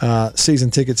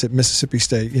season tickets at Mississippi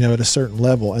State, at a certain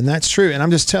level. And that's true. And I'm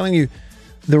just telling you,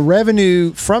 the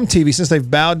revenue from TV, since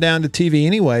they've bowed down to TV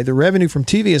anyway, the revenue from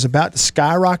TV is about to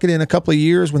skyrocket in a couple of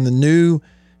years when the new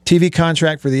TV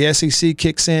contract for the SEC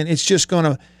kicks in. It's just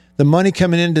the money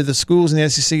coming into the schools in the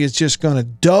SEC is just going to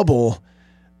double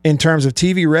in terms of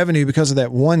TV revenue because of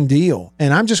that one deal.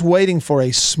 And I'm just waiting for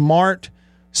a smart,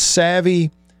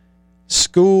 savvy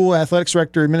school athletics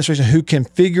director administration who can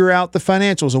figure out the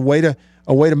financials, a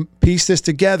way to piece this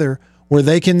together where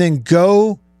they can then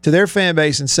go to their fan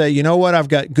base and say, you know what, I've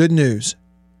got good news.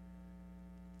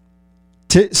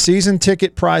 Season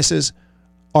ticket prices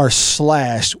are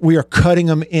slashed. We are cutting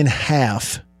them in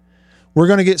half. We're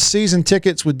going to get season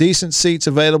tickets with decent seats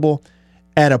available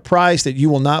at a price that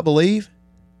you will not believe.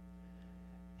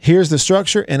 Here's the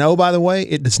structure. And oh, by the way,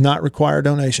 it does not require a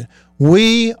donation.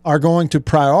 We are going to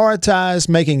prioritize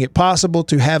making it possible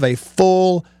to have a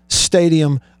full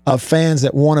stadium of fans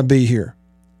that want to be here.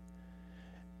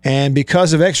 And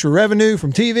because of extra revenue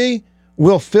from TV,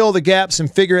 we'll fill the gaps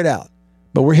and figure it out.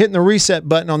 But we're hitting the reset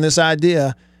button on this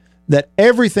idea that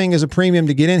everything is a premium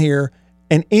to get in here,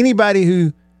 and anybody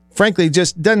who, frankly,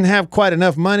 just doesn't have quite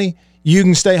enough money, you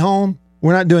can stay home.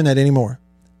 We're not doing that anymore.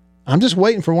 I'm just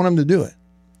waiting for one of them to do it.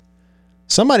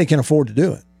 Somebody can afford to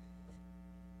do it.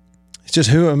 It's just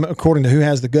according to who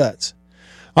has the guts.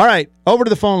 All right, over to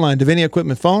the phone line, Davini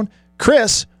Equipment phone.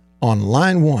 Chris on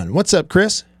line 1. What's up,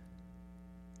 Chris?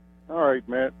 All right,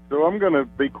 Matt. So I'm going to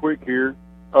be quick here.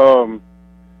 I'm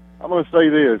going to say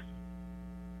this.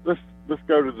 Let's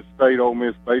go to the State Ole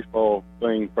Miss baseball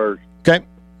thing first. Okay.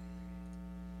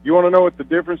 You want to know what the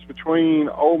difference between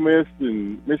Ole Miss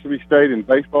and Mississippi State in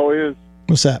baseball is?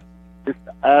 What's that?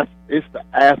 It's the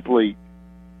athlete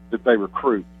that they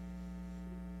recruit.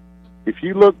 If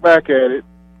you look back at it,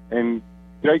 and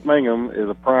Jake Mangum is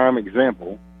a prime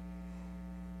example,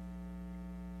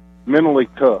 mentally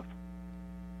tough.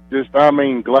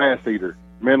 Glass eater,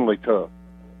 mentally tough.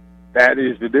 That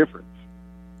is the difference.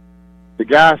 The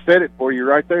guy said it for you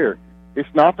right there. It's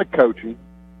not the coaching.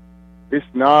 It's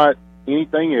not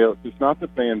anything else. It's not the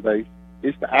fan base.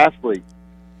 It's the athlete.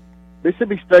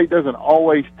 Mississippi State doesn't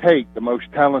always take the most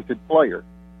talented player,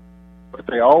 but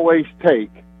they always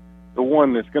take the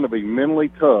one that's going to be mentally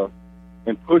tough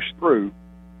and push through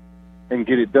and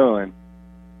get it done.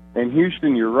 And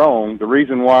Houston, you're wrong. The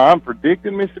reason why I'm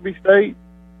predicting Mississippi State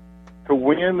to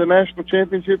win the national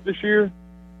championship this year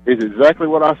is exactly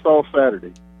what I saw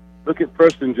Saturday. Look at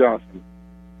Preston Johnson.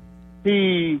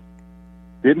 He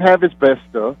didn't have his best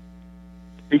stuff.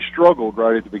 He struggled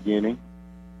right at the beginning,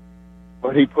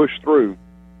 but he pushed through.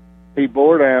 He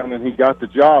bore down, and he got the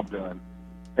job done.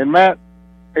 And, Matt,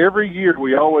 every year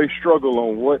we always struggle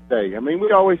on what day. I mean,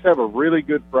 we always have a really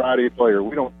good Friday player.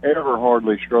 We don't ever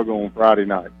hardly struggle on Friday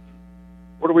night.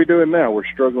 What are we doing now? We're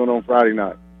struggling on Friday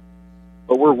night.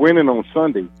 But we're winning on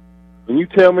Sunday. Can you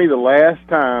tell me the last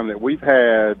time that we've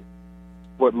had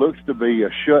what looks to be a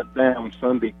shutdown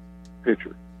Sunday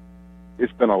pitcher?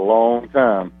 It's been a long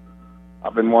time.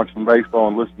 I've been watching baseball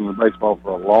and listening to baseball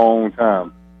for a long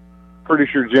time. Pretty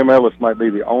sure Jim Ellis might be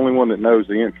the only one that knows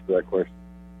the answer to that question.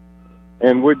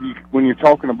 And when you're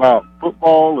talking about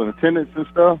football and attendance and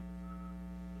stuff,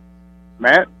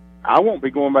 Matt, I won't be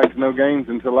going back to no games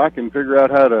until I can figure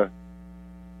out how to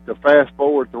fast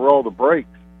forward through all the breaks,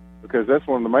 because that's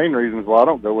one of the main reasons why I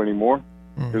don't go anymore.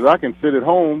 Because I can sit at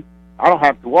home. I don't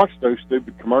have to watch those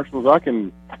stupid commercials. I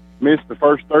can miss the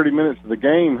first 30 minutes of the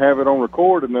game, have it on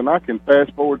record, and then I can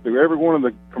fast forward through every one of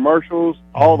the commercials,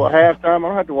 all the halftime. I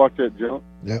don't have to watch that junk.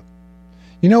 Yep.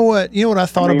 You know what I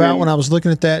thought about when I was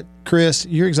looking at that, Chris?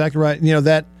 You're exactly right.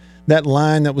 That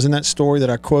line that was in that story that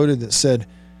I quoted that said,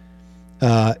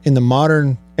 in the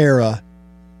modern era,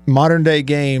 modern day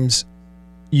games,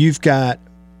 you've got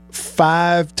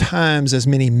 5 times as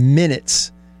many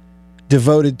minutes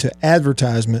devoted to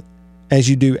advertisement as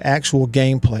you do actual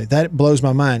gameplay. That blows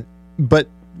my mind. But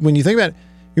when you think about it,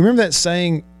 you remember that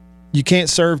saying, you can't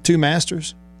serve 2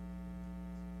 masters?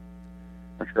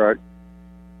 That's right.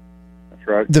 That's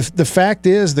right. The fact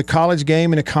is, the college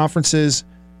game and the conferences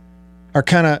are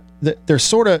kind of, they're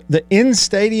sort of, the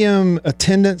in-stadium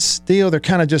attendance deal, they're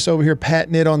kind of just over here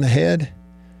patting it on the head.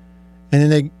 and then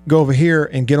they go over here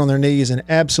and get on their knees and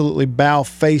absolutely bow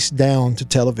face down to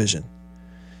television.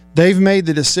 They've made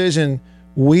the decision,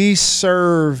 we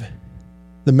serve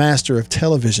the master of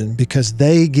television because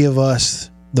they give us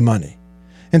the money.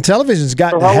 And television's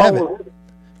got to have it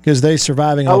because they're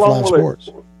surviving off live sports.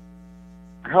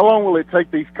 How long will it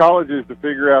take these colleges to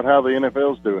figure out how the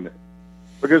NFL's doing it?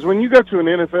 Because when you go to an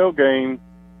NFL game,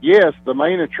 yes, the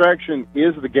main attraction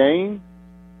is the game,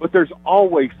 but there's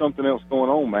always something else going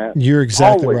on, Matt. You're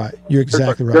exactly right. You're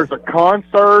exactly right. There's a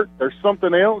concert. There's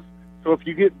something else. So if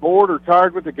you get bored or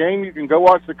tired with the game, you can go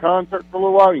watch the concert for a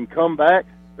little while. You can come back.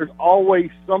 There's always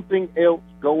something else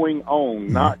going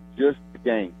on, not just the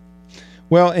game.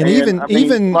 Well, and even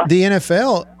the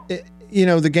NFL,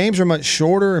 the games are much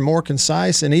shorter and more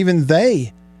concise, and even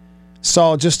they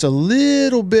saw just a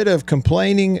little bit of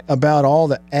complaining about all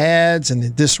the ads and the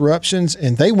disruptions,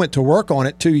 and they went to work on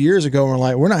it 2 years ago and were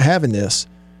like, we're not having this.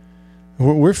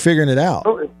 We're figuring it out.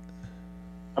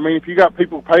 I mean, if you got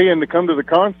people paying to come to the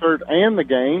concert and the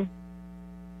game,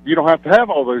 you don't have to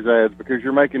have all those ads because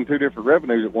you're making two different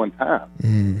revenues at one time.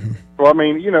 Mm-hmm. So, I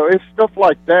mean, it's stuff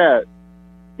like that.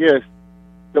 Yes,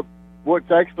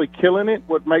 what's actually killing it,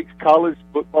 what makes college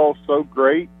football so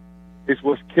great, is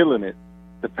what's killing it.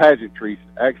 The pageantry's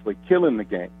actually killing the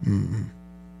game. Mm-hmm.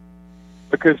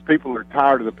 Because people are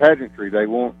tired of the pageantry.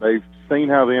 They've seen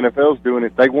how the NFL's doing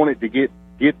it. They want it to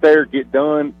get there, get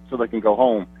done, so they can go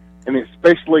home. And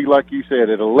especially, like you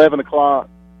said, at 11 o'clock.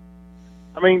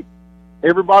 I mean,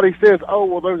 everybody says, oh,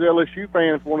 well, those LSU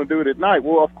fans want to do it at night.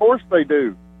 Well, of course they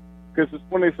do. Because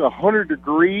when it's 100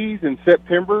 degrees in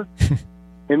September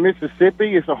in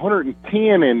Mississippi, it's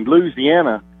 110 in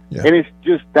Louisiana. Yeah. And it's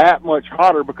just that much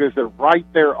hotter because they're right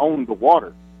there on the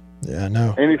water. Yeah, I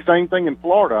know. And it's the same thing in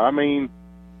Florida. I mean,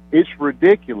 it's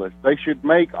ridiculous. They should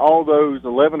make all those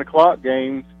 11 o'clock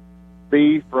games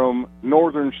be from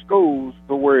northern schools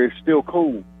to where it's still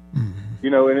cool. Mm-hmm.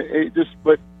 And it just,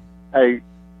 but, hey,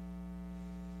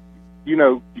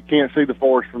 you can't see the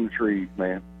forest from the trees,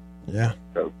 man. Yeah.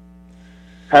 So,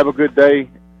 have a good day.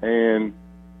 And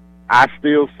I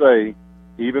still say,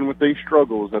 even with these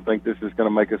struggles, I think this is going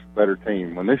to make us a better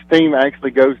team. When this team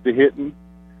actually goes to hitting,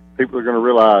 people are going to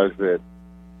realize that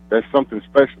that's something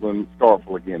special in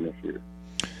Starkville again this year.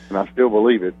 And I still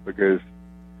believe it because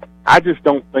I just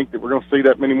don't think that we're going to see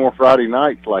that many more Friday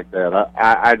nights like that.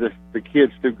 I just, the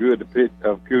kid's too good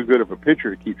of a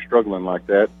pitcher to keep struggling like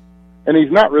that. And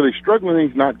he's not really struggling.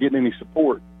 He's not getting any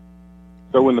support.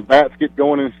 So when the bats get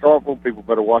going in Starkville, people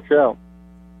better watch out.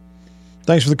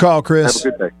 Thanks for the call, Chris.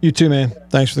 Have a good day. You too, man.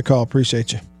 Thanks for the call.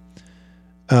 Appreciate you.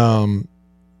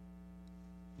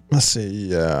 Let's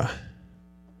see. Let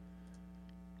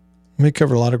me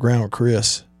cover a lot of ground with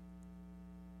Chris.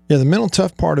 Yeah, the mental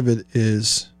tough part of it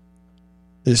is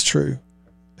true.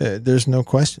 There's no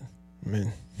question. I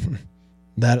mean,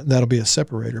 that'll be a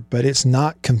separator, but it's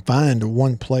not confined to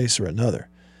one place or another.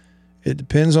 It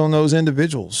depends on those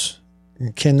individuals.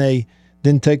 Can they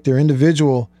then take their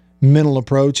individual mental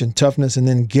approach and toughness and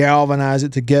then galvanize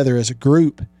it together as a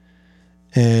group?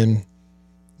 And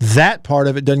that part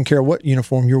of it doesn't care what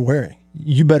uniform you're wearing.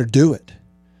 You better do it.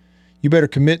 You better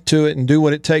commit to it and do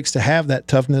what it takes to have that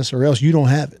toughness, or else you don't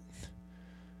have it.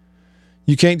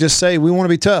 You can't just say, we want to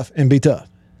be tough, and be tough.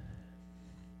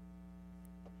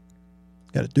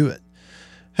 Got to do it.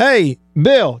 Hey,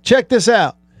 Bill, check this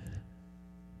out.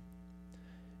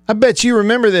 I bet you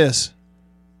remember this.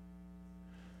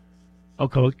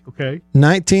 Okay.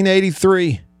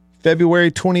 1983,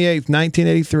 February 28th,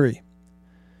 1983.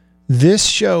 This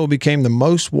show became the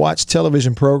most watched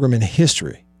television program in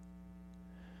history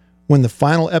when the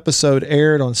final episode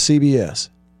aired on CBS.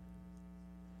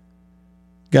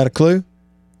 Got a clue?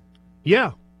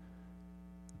 Yeah.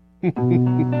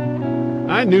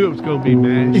 I knew it was going to be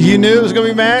MASH. You knew it was going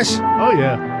to be MASH? Oh,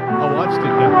 yeah. I watched it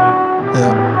that night.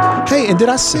 Yeah. Hey, and did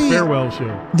I see... The farewell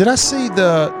show. Did I see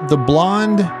the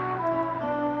blonde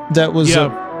that was...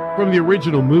 from the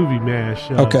original movie MASH.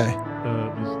 Okay.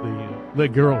 Was the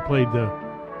girl played the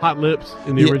Hot Lips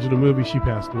in the original movie. She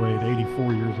passed away at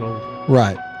 84 years old.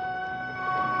 Right.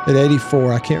 At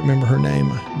 84, I can't remember her name,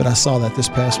 but I saw that this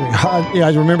past week. I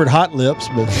remembered Hot Lips,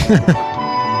 but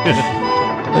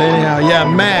anyhow, yeah,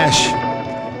 MASH.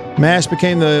 MASH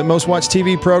became the most watched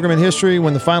TV program in history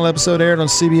when the final episode aired on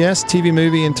CBS. TV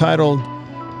movie entitled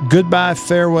Goodbye,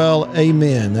 Farewell,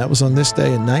 Amen. That was on this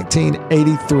day in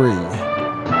 1983.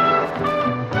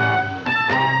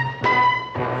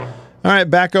 All right,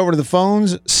 back over to the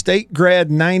phones. State Grad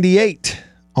 98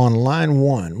 on line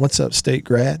 1. What's up, State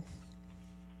Grad?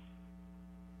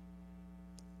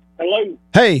 Hello.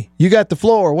 Hey, you got the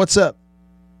floor. What's up?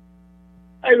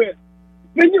 Hey, man.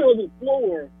 Speaking of the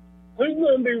floor, who's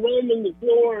going to be roaming the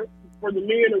floor for the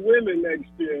men and women next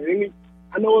year?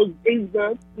 I know he's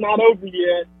not over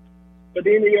yet, but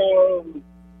any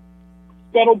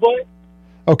scuttlebutt?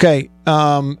 Okay,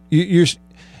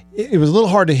 it was a little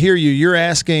hard to hear you. You're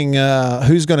asking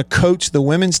who's going to coach the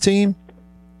women's team?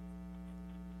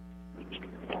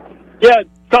 Yeah,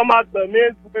 talking about the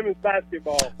men's and women's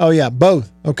basketball. Oh, yeah,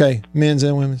 both. Okay, men's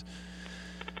and women's.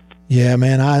 Yeah,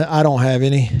 man, I don't have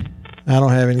any. I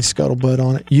don't have any scuttlebutt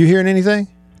on it. You hearing anything?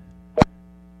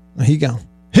 He gone.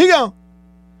 He gone.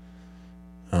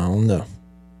 I don't know.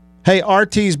 Hey,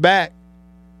 RT's back.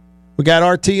 We got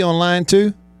RT on line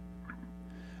 2.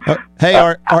 Hey,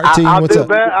 RT, what's up?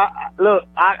 Look,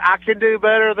 I can do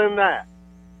better than that.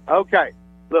 Okay,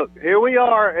 look, here we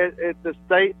are at the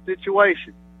state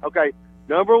situation. Okay,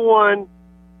 number one,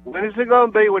 when is it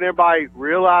going to be when everybody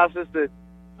realizes that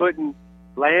putting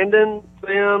Landon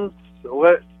Sims,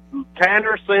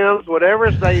 Tanner Sims, whatever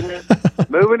his name is,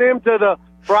 moving him to the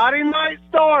Friday night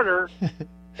starter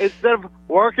instead of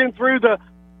working through the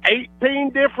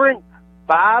 18 different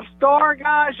 5-star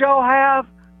guys y'all have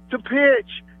to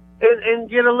pitch and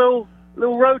get a little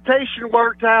rotation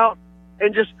worked out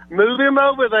and just move him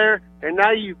over there, and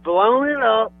now you've blown it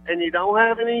up and you don't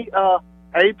have any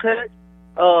Apex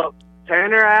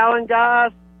Tanner Allen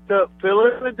guys to fill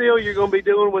in the deal you're going to be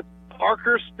doing with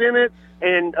Parker Stinnett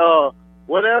and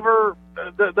whatever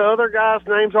the other guys'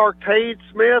 names are, Cade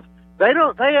Smith. They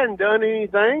hadn't done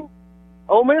anything.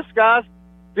 Ole Miss guys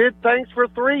did things for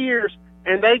 3 years,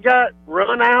 and they got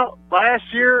run out last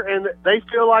year, and they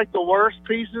feel like the worst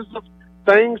pieces of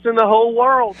things in the whole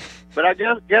world. But I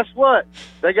guess what?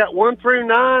 They got 1 through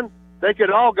 9. They could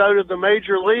all go to the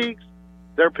major leagues.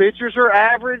 Their pitchers are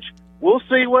average. We'll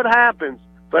see what happens.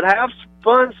 But have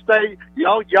fun, State.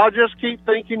 Y'all just keep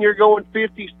thinking you're going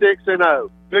 56-0.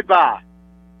 Goodbye.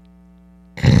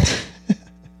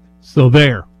 So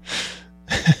there.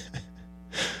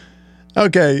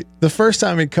 Okay, the first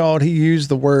time he called, he used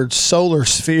the word solar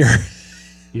sphere.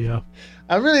 Yeah.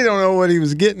 I really don't know what he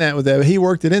was getting at with that, but he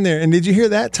worked it in there. And did you hear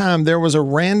that time there was a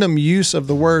random use of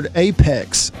the word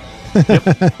apex? Yep.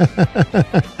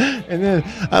 And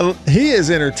then he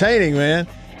is entertaining, man.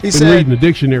 He said, reading the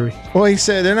dictionary. Well, he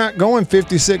said they're not going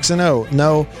 56-0.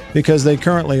 No, because they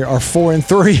currently are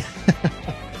 4-3.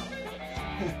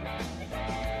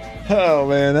 Oh,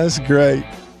 man, that's great.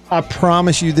 I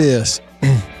promise you this.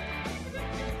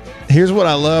 Here's what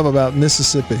I love about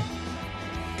Mississippi.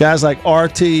 Guys like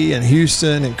RT and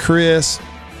Houston and Chris.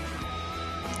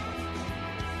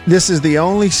 This is the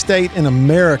only state in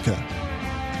America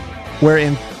where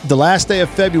in the last day of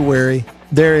February,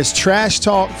 there is trash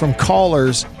talk from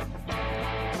callers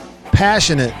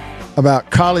passionate about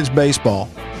college baseball.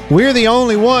 We're the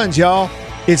only ones, y'all.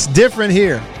 It's different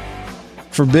here.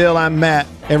 For Bill, I'm Matt.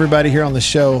 Everybody here on the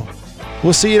show.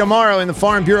 We'll see you tomorrow in the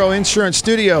Farm Bureau Insurance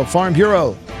Studio. Farm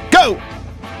Bureau, go!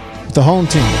 With the home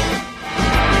team.